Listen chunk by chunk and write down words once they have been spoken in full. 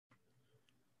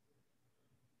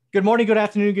Good morning, good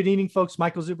afternoon, good evening, folks.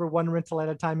 Michael Zuber, one rental at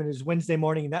a time. And it is Wednesday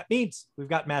morning, and that means we've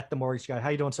got Matt, the mortgage guy. How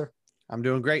you doing, sir? I'm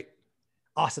doing great.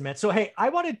 Awesome, man. So, hey,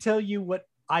 I want to tell you what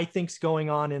I think's going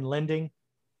on in lending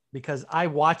because I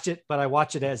watch it, but I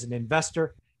watch it as an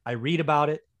investor. I read about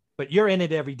it, but you're in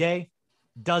it every day,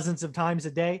 dozens of times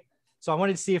a day. So I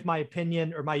wanted to see if my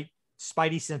opinion or my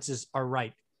spidey senses are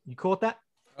right. You cool with that?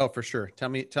 Oh, for sure. Tell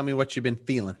me what you've been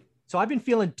feeling. So I've been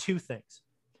feeling two things.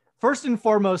 First and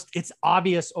foremost, it's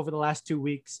obvious over the last 2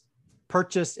 weeks,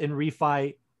 purchase and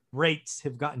refi rates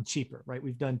have gotten cheaper, right?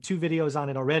 We've done 2 videos on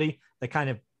it already that kind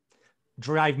of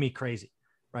drive me crazy,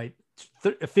 right?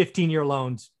 15-year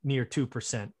loans near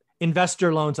 2%,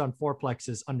 investor loans on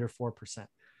fourplexes under 4%.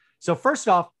 So first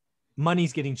off,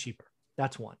 money's getting cheaper.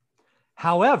 That's one.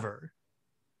 However,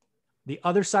 the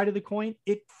other side of the coin,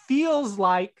 it feels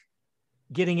like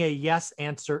getting a yes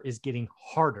answer is getting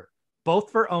harder,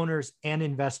 both for owners and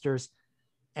investors.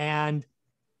 And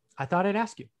I thought I'd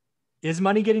ask you, is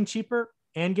money getting cheaper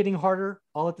and getting harder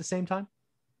all at the same time?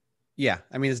 Yeah.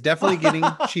 I mean, it's definitely getting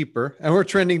cheaper and we're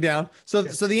trending down. So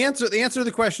the answer to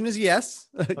the question is yes,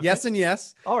 okay. Yes. And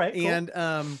yes. All right. Cool.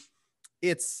 And,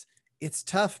 it's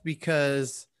tough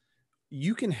because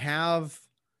you can have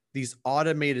these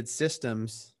automated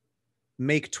systems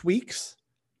make tweaks,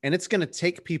 and it's going to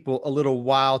take people a little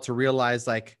while to realize,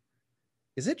 like,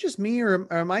 is it just me or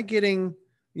am I getting,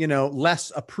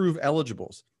 less approved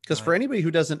eligibles? Because for anybody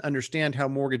who doesn't understand how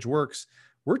mortgage works,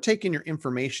 we're taking your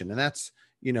information, and that's,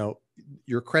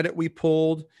 your credit we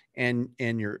pulled and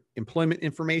your employment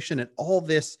information and all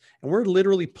this, and we're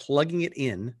literally plugging it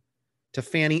in to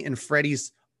Fannie and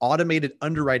Freddie's automated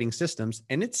underwriting systems,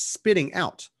 and it's spitting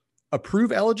out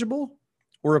approve eligible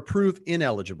or approve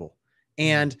ineligible.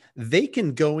 And they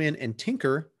can go in and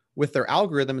tinker with their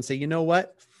algorithm and say, you know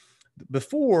what?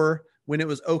 Before, when it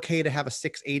was okay to have a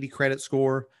 680 credit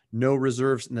score, no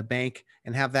reserves in the bank,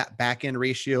 and have that back end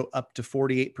ratio up to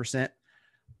 48%,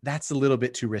 that's a little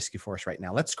bit too risky for us right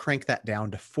now. Let's crank that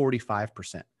down to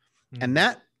 45%. And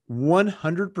that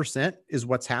 100% is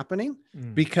what's happening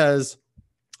because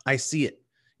I see it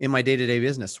in my day-to-day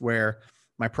business where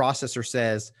my processor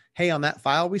says, hey, on that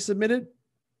file we submitted,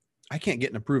 I can't get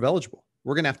an approve eligible.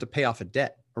 We're going to have to pay off a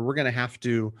debt, or we're going to have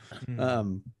to,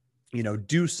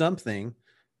 do something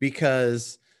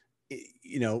because,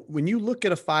 when you look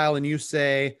at a file and you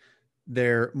say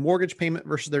their mortgage payment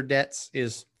versus their debts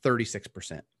is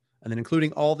 36%, and then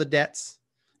including all the debts,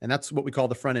 and that's what we call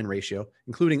the front end ratio,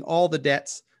 including all the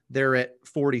debts, they're at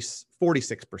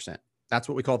 46%. That's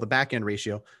what we call the back end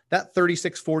ratio. That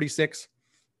 36-46,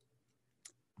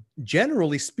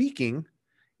 generally speaking,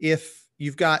 if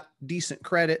you've got decent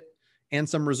credit and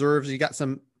some reserves, you got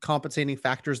some compensating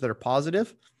factors that are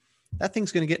positive, that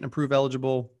thing's going to get an approve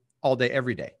eligible all day,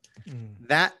 every day.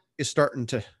 That is starting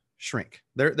to shrink.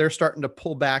 They're starting to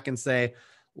pull back and say,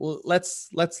 well, let's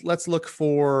look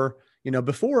for,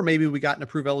 before maybe we got an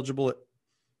approve eligible at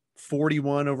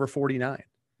 41/49.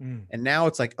 And now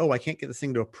it's like, oh, I can't get this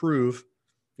thing to approve.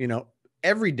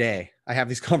 Every day I have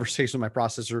these conversations with my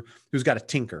processor who's got a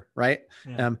tinker, right?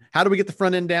 Yeah. How do we get the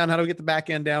front end down? How do we get the back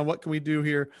end down? What can we do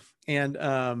here? And,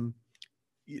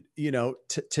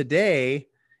 today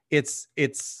it's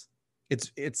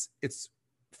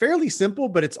fairly simple,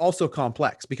 but it's also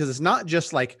complex because it's not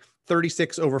just like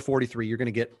 36/43. You're going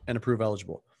to get an approve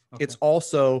eligible. Okay. It's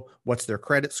also what's their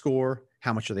credit score?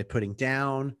 How much are they putting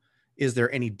down? Is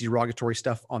there any derogatory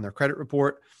stuff on their credit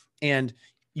report? And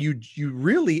you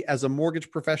really, as a mortgage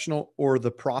professional or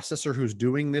the processor who's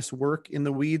doing this work in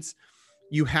the weeds,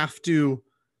 you have to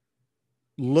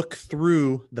look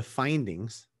through the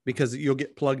findings because you'll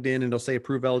get plugged in and it'll say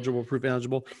approve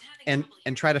eligible, and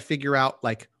try to figure out,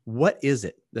 like, what is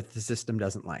it that the system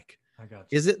doesn't like? I got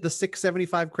you. Is it the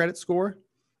 675 credit score?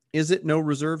 Is it no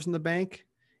reserves in the bank?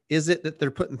 Is it that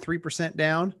they're putting 3%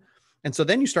 down? And so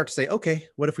then you start to say, okay,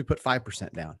 what if we put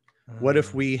 5% down? What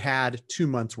if we had 2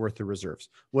 months worth of reserves?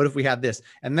 What if we had this?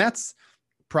 And that's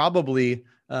probably,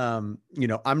 I'm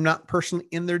not personally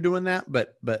in there doing that,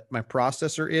 but my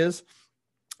processor is.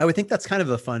 I would think that's kind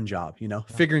of a fun job,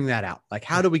 figuring that out. Like,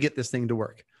 how do we get this thing to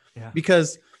work? Yeah.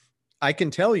 Because I can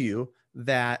tell you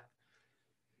that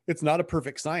it's not a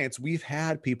perfect science. We've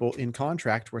had people in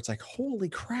contract where it's like, holy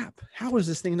crap, how is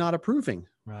this thing not approving?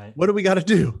 Right. What do we got to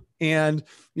do? And,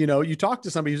 you talk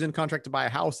to somebody who's in contract to buy a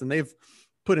house and they've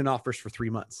put in offers for 3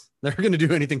 months. They're going to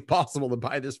do anything possible to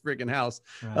buy this freaking house.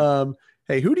 Right.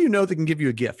 Hey, who do you know that can give you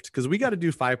a gift? Because we got to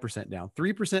do 5% down,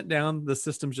 3% down. The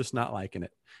system's just not liking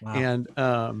it. Wow.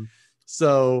 And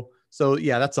so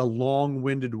yeah, that's a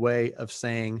long-winded way of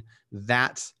saying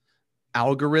that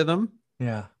algorithm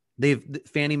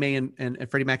Fannie Mae and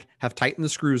Freddie Mac have tightened the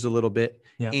screws a little bit.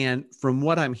 Yeah. And from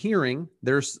what I'm hearing,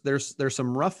 there's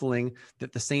some ruffling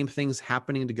that the same thing's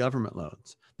happening to government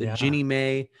loans. That Ginnie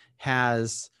Mae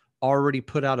has already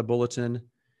put out a bulletin.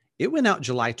 It went out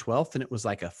July 12th and it was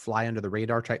like a fly under the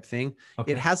radar type thing.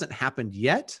 Okay. It hasn't happened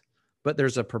yet, but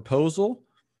there's a proposal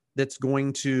that's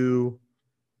going to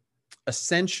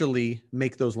essentially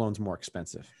make those loans more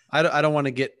expensive. I don't want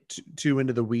to get too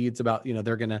into the weeds about,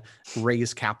 they're going to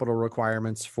raise capital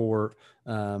requirements for,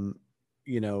 the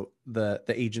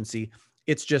agency.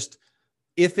 It's just,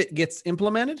 if it gets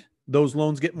implemented, those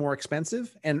loans get more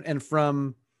expensive. And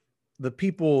from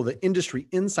the industry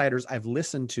insiders I've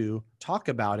listened to talk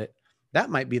about it, that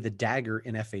might be the dagger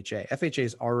in FHA. FHA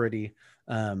is already,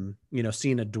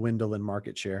 seen a dwindle in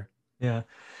market share. Yeah.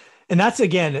 And that's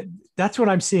what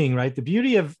I'm seeing, right? The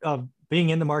beauty of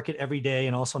being in the market every day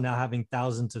and also now having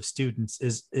thousands of students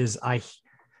is I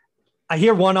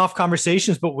hear one-off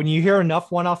conversations, but when you hear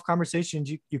enough one-off conversations,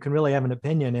 you can really have an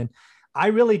opinion. And I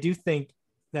really do think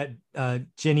that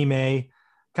Ginnie Mae,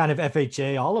 kind of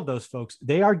FHA, all of those folks,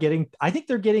 they're getting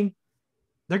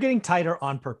tighter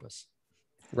on purpose.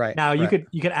 Right. Now you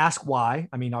could ask why.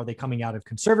 I mean, are they coming out of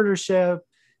conservatorship?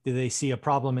 Do they see a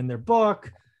problem in their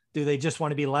book? Do they just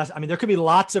want to be less? I mean, there could be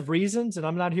lots of reasons, and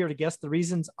I'm not here to guess the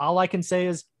reasons. All I can say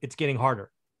is it's getting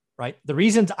harder, right? The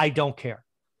reasons, I don't care,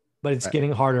 but it's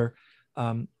getting harder.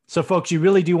 So folks, you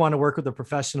really do want to work with a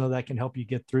professional that can help you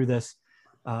get through this.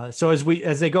 So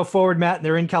as they go forward, Matt, and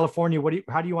they're in California,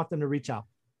 how do you want them to reach out?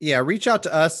 Yeah, reach out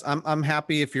to us. I'm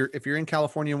happy if you're in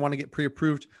California and want to get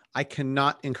pre-approved. I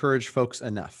cannot encourage folks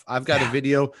enough. I've got a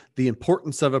video, the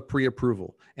importance of a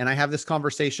pre-approval, and I have this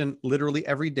conversation literally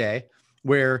every day,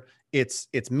 where it's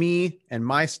me and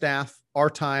my staff, our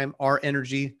time, our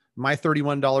energy, my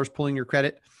 $31 pulling your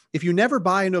credit. If you never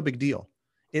buy, no big deal.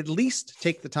 At least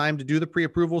take the time to do the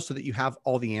pre-approval so that you have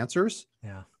all the answers.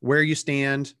 Yeah. Where you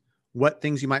stand, what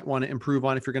things you might want to improve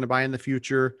on if you're going to buy in the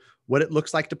future, what it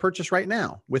looks like to purchase right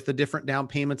now with the different down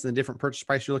payments and the different purchase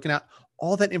price you're looking at.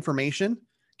 All that information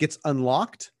gets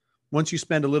unlocked once you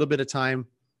spend a little bit of time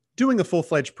doing a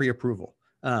full-fledged pre-approval.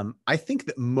 I think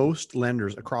that most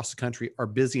lenders across the country are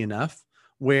busy enough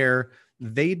where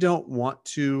they don't want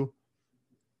to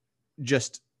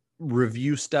just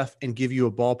review stuff and give you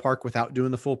a ballpark without doing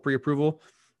the full pre-approval,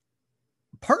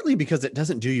 partly because it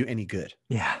doesn't do you any good.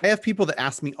 Yeah. I have people that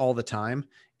ask me all the time,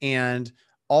 and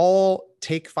I'll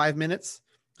take 5 minutes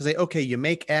to say, okay, you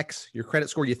make X, your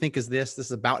credit score you think is this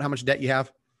is about how much debt you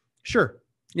have. Sure.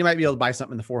 You might be able to buy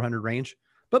something in the 400 range.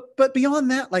 But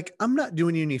beyond that, like, I'm not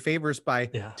doing you any favors by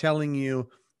telling you,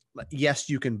 yes,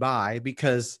 you can buy,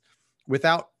 because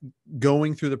without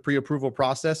going through the pre-approval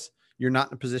process, you're not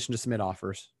in a position to submit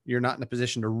offers. You're not in a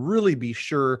position to really be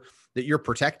sure that you're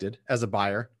protected as a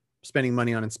buyer, spending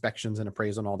money on inspections and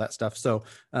appraisal and all that stuff. So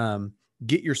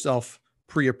get yourself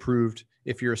pre-approved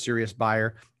if you're a serious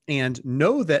buyer, and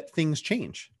know that things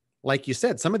change. Like you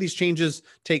said, some of these changes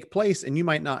take place and you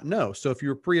might not know. So if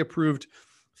you're pre-approved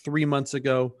 3 months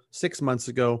ago, 6 months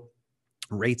ago,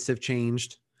 rates have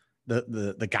changed.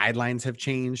 The guidelines have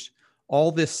changed.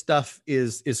 All this stuff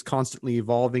is constantly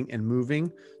evolving and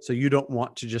moving. So you don't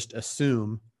want to just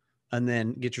assume and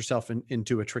then get yourself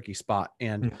into a tricky spot.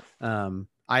 And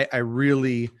I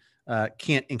really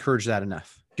can't encourage that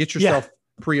enough. Get yourself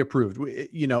pre-approved.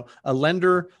 A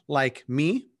lender like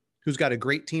me, who's got a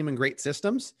great team and great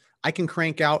systems, I can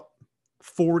crank out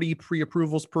 40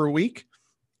 pre-approvals per week,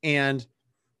 and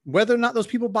whether or not those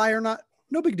people buy or not,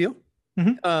 no big deal.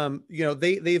 Mm-hmm.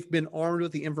 They've been armed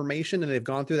with the information and they've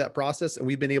gone through that process, and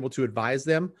we've been able to advise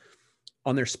them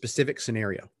on their specific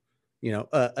scenario.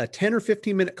 A 10 or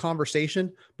 15 minute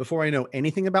conversation before I know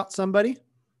anything about somebody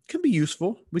can be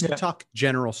useful. We can talk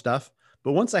general stuff,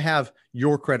 but once I have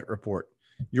your credit report,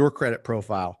 your credit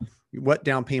profile, what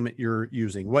down payment you're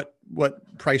using, what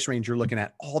price range you're looking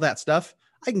at, all that stuff,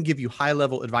 I can give you high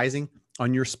level advising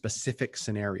on your specific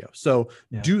scenario. So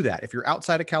do that. If you're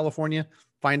outside of California,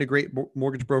 find a great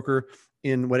mortgage broker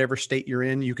in whatever state you're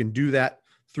in. You can do that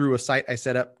through a site I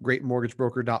set up,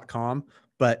 greatmortgagebroker.com.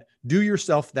 But do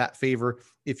yourself that favor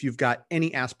if you've got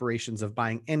any aspirations of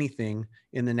buying anything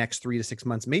in the next 3 to 6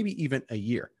 months, maybe even a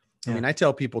year. I mean, I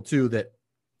tell people too that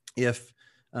if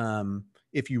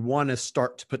you want to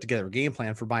start to put together a game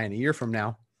plan for buying a year from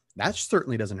now, that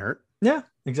certainly doesn't hurt. Yeah,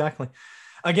 exactly.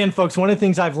 Again, folks, one of the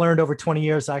things I've learned over 20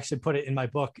 years, I actually put it in my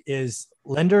book, is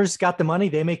lenders got the money,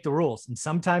 they make the rules. And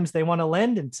sometimes they want to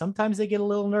lend and sometimes they get a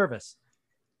little nervous.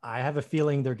 I have a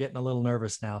feeling they're getting a little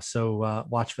nervous now. So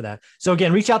watch for that. So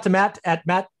again, reach out to Matt at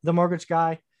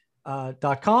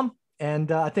mattthemortgageguy.com And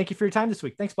thank you for your time this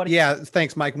week. Thanks, buddy. Yeah,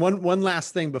 thanks, Mike. One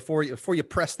last thing before you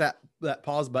press that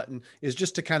pause button is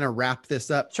just to kind of wrap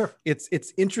this up. Sure.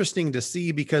 It's interesting to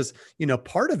see because,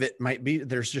 part of it might be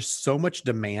there's just so much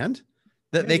demand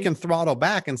that they can throttle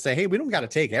back and say, hey, we don't got to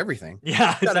take everything.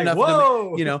 Yeah. It's like,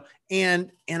 whoa.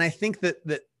 And I think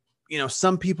that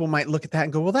some people might look at that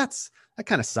and go, well, that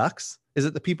kind of sucks. Is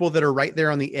it the people that are right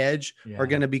there on the edge are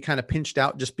going to be kind of pinched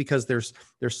out just because there's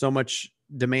so much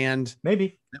demand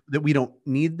maybe that we don't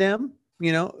need them?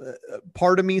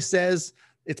 Part of me says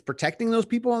it's protecting those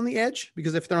people on the edge,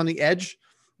 because if they're on the edge,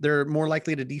 they're more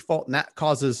likely to default, and that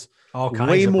causes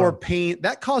way more pain.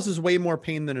 That causes way more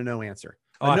pain than a no answer.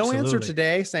 A no answer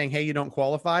today saying, hey, you don't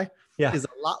qualify is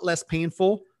a lot less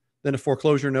painful than a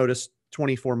foreclosure notice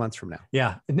 24 months from now.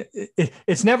 Yeah.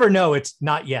 It's never no, it's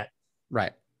not yet.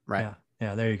 Right.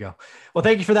 Yeah. There you go. Well,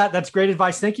 thank you for that. That's great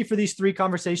advice. Thank you for these 3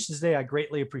 conversations today. I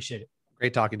greatly appreciate it.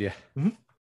 Great talking to you. Mm-hmm.